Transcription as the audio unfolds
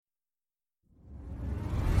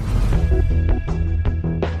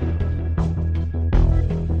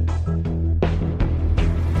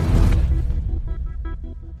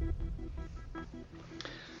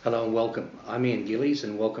Hello and welcome. I'm Ian Gillies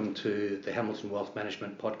and welcome to the Hamilton Wealth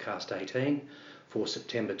Management Podcast 18 for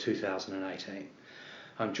September 2018.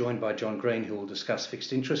 I'm joined by John Green, who will discuss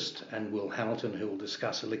fixed interest, and Will Hamilton, who will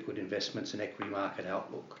discuss liquid investments and equity market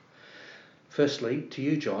outlook. Firstly, to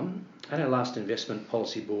you, John, at our last Investment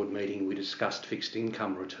Policy Board meeting we discussed fixed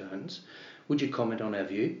income returns. Would you comment on our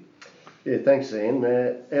view? Yeah, thanks, Ian.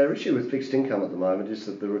 Our issue with fixed income at the moment is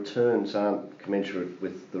that the returns aren't commensurate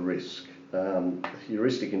with the risk.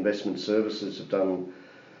 Heuristic Investment Services have done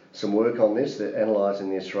some work on this. They're analysing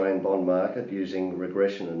the Australian bond market using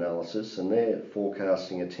regression analysis, and they're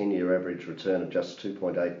forecasting a 10-year average return of just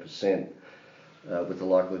 2.8% with a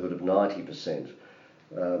likelihood of 90%.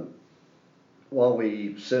 While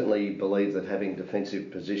we certainly believe that having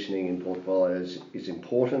defensive positioning in portfolios is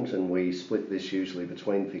important, and we split this usually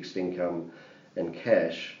between fixed income and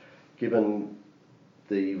cash, given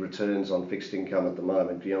the returns on fixed income at the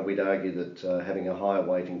moment, we'd argue that having a higher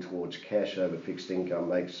weighting towards cash over fixed income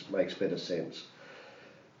makes better sense.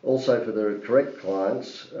 Also, for the correct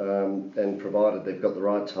clients, and provided they've got the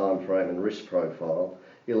right time frame and risk profile,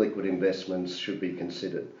 illiquid investments should be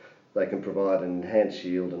considered. They can provide an enhanced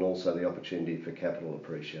yield and also the opportunity for capital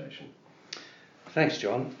appreciation. Thanks,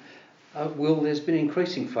 John. Will, there's been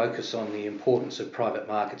increasing focus on the importance of private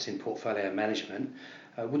markets in portfolio management.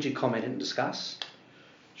 Would you comment and discuss?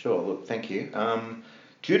 Sure, look, thank you.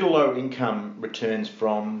 Due to lower income returns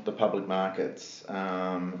from the public markets,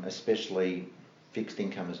 especially fixed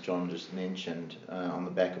income, as John just mentioned, on the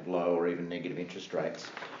back of low or even negative interest rates,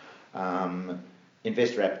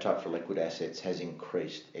 investor appetite for liquid assets has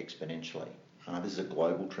increased exponentially. This is a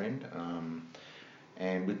global trend,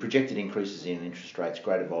 and with projected increases in interest rates,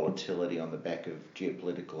 greater volatility on the back of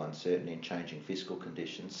geopolitical uncertainty and changing fiscal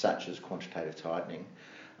conditions, such as quantitative tightening,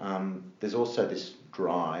 there's also this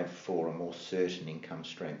drive for a more certain income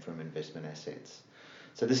stream from investment assets.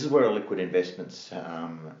 So this is where liquid investments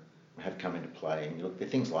have come into play. And you look, they're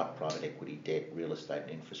things like private equity, debt, real estate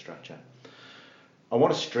and infrastructure. I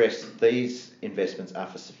want to stress that these investments are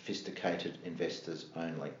for sophisticated investors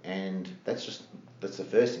only, and that's the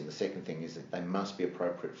first thing. The second thing is that they must be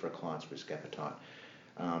appropriate for a client's risk appetite,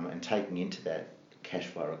 and taking into that cash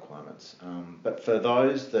flow requirements. But for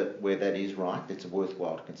those where that is right, it's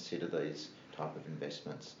worthwhile to consider these type of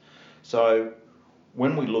investments. So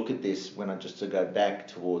when we look at this, just to go back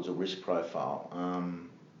towards a risk profile,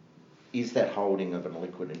 is that holding of an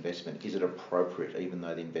liquid investment, is it appropriate even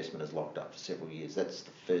though the investment is locked up for several years? That's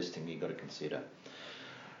the first thing you've got to consider.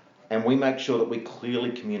 And we make sure that we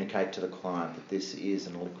clearly communicate to the client that this is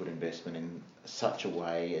an liquid investment in such a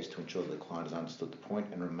way as to ensure that the client has understood the point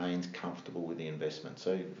and remains comfortable with the investment.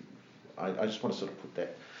 So I just want to sort of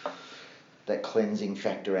put that cleansing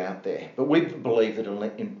factor out there. But we believe that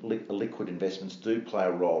liquid investments do play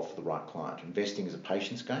a role for the right client. Investing is a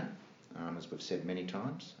patience game, as we've said many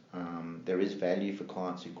times. There is value for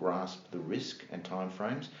clients who grasp the risk and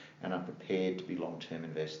timeframes and are prepared to be long-term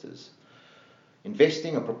investors.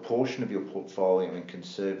 Investing a proportion of your portfolio in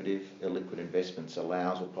conservative, illiquid investments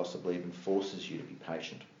allows or possibly even forces you to be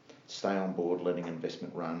patient. Stay on board, letting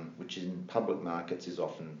investment run, which in public markets is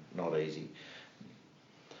often not easy.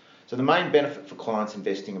 So the main benefit for clients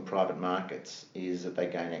investing in private markets is that they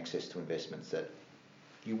gain access to investments that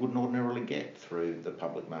you wouldn't ordinarily get through the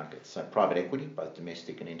public markets. So private equity, both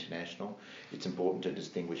domestic and international, it's important to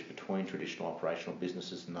distinguish between traditional operational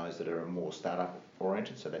businesses and those that are more startup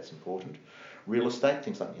oriented, so that's important. Real estate,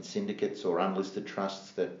 things like in syndicates or unlisted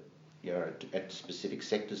trusts that are at specific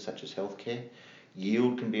sectors such as healthcare.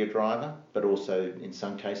 Yield can be a driver, but also in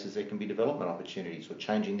some cases there can be development opportunities, or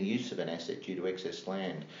changing the use of an asset due to excess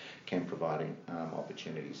land can provide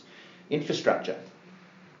opportunities. Infrastructure.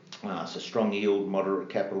 So strong yield, moderate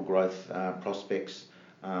capital growth prospects,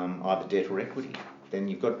 either debt or equity. Then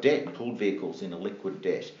you've got debt, pooled vehicles in a liquid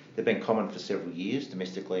debt. They've been common for several years,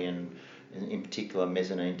 domestically and in particular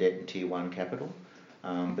mezzanine debt and tier 1 capital.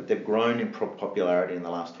 But they've grown in popularity in the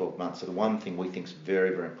last 12 months. So the one thing we think is very,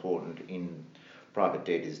 very important in private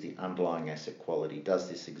debt is the underlying asset quality. Does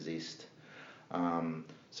this exist?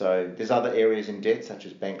 So there's other areas in debt such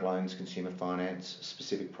as bank loans, consumer finance,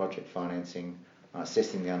 specific project financing.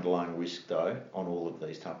 Assessing the underlying risk, though, on all of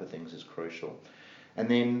these type of things is crucial.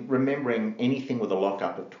 And then remembering anything with a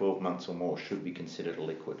lock-up of 12 months or more should be considered a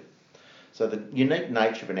liquid. So the unique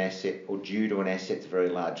nature of an asset, or due to an asset's very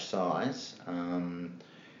large size,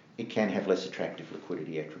 it can have less attractive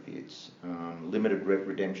liquidity attributes. Limited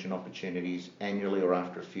redemption opportunities annually or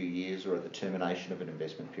after a few years or at the termination of an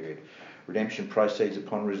investment period. Redemption proceeds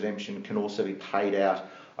upon redemption can also be paid out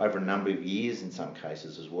over a number of years in some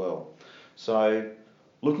cases as well. So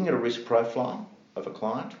looking at a risk profile, of a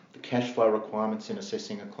client, the cash flow requirements in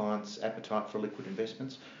assessing a client's appetite for liquid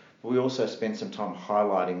investments. But we also spend some time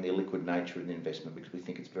highlighting the illiquid nature of the investment because we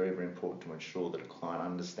think it's very, very important to ensure that a client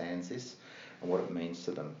understands this and what it means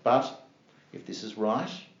to them. But if this is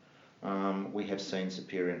right, we have seen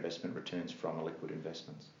superior investment returns from illiquid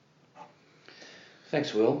investments.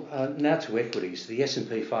 Thanks, Will. Now to equities. The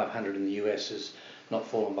S&P 500 in the US has not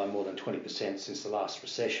fallen by more than 20% since the last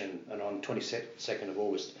recession, and on 22nd of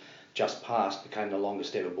August, just past, became the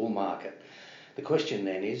longest ever bull market. The question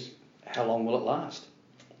then is, how long will it last?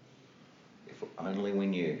 If only we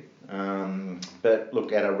knew. But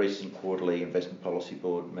look, at our recent quarterly investment policy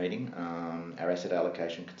board meeting, our asset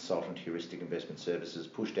allocation consultant Heuristic Investment Services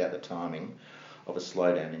pushed out the timing of a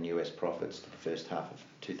slowdown in US profits to the first half of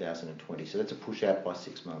 2020. So that's a push out by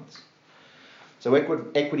 6 months. So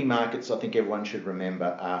equity markets, I think everyone should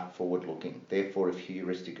remember, are forward-looking. Therefore, if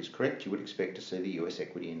Heuristic is correct, you would expect to see the US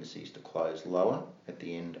equity indices to close lower at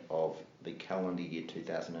the end of the calendar year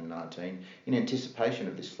 2019 in anticipation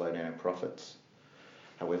of this slowdown in profits.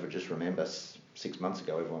 However, just remember, 6 months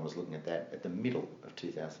ago, everyone was looking at that at the middle of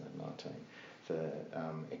 2019 for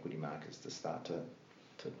equity markets to start to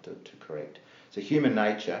correct. So human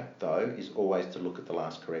nature, though, is always to look at the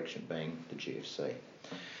last correction, being the GFC.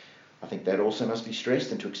 I think that also must be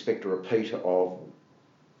stressed, and to expect a repeat of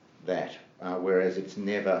that, whereas it's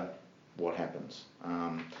never what happens.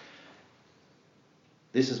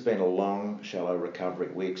 This has been a long, shallow recovery.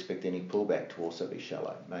 We expect any pullback to also be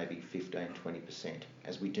shallow, maybe 15-20%,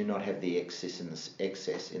 as we do not have the excess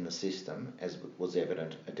in the system as was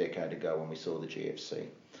evident a decade ago when we saw the GFC.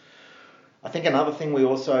 I think another thing we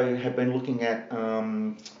also have been looking at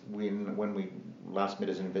when we last met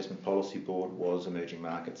as an investment policy board was emerging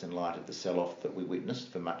markets in light of the sell-off that we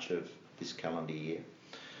witnessed for much of this calendar year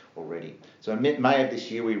already. So in May of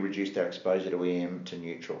this year, we reduced our exposure to EM to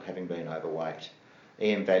neutral, having been overweight.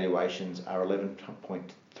 EM valuations are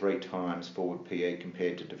 11.3 times forward PE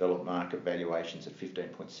compared to developed market valuations at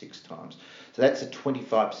 15.6 times. So that's a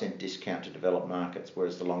 25% discount to developed markets,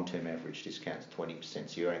 whereas the long-term average discount's 20%,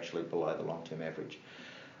 so you're actually below the long-term average.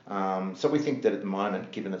 So we think that at the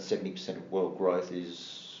moment, given that 70% of world growth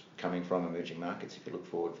is coming from emerging markets, if you look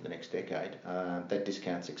forward for the next decade, that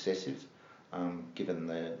discount's excessive, given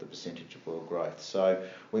the percentage of world growth. So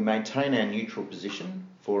we maintain our neutral position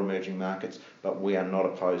for emerging markets, but we are not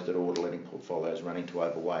opposed at all to letting portfolios run into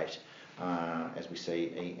overweight as we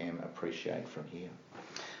see EM appreciate from here.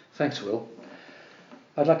 Thanks, Will.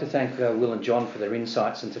 I'd like to thank Will and John for their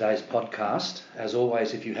insights in today's podcast. As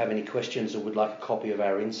always, if you have any questions or would like a copy of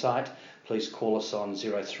our insight, please call us on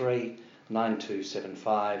 03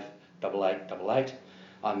 9275 8888.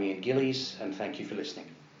 I'm Ian Gillies, and thank you for listening.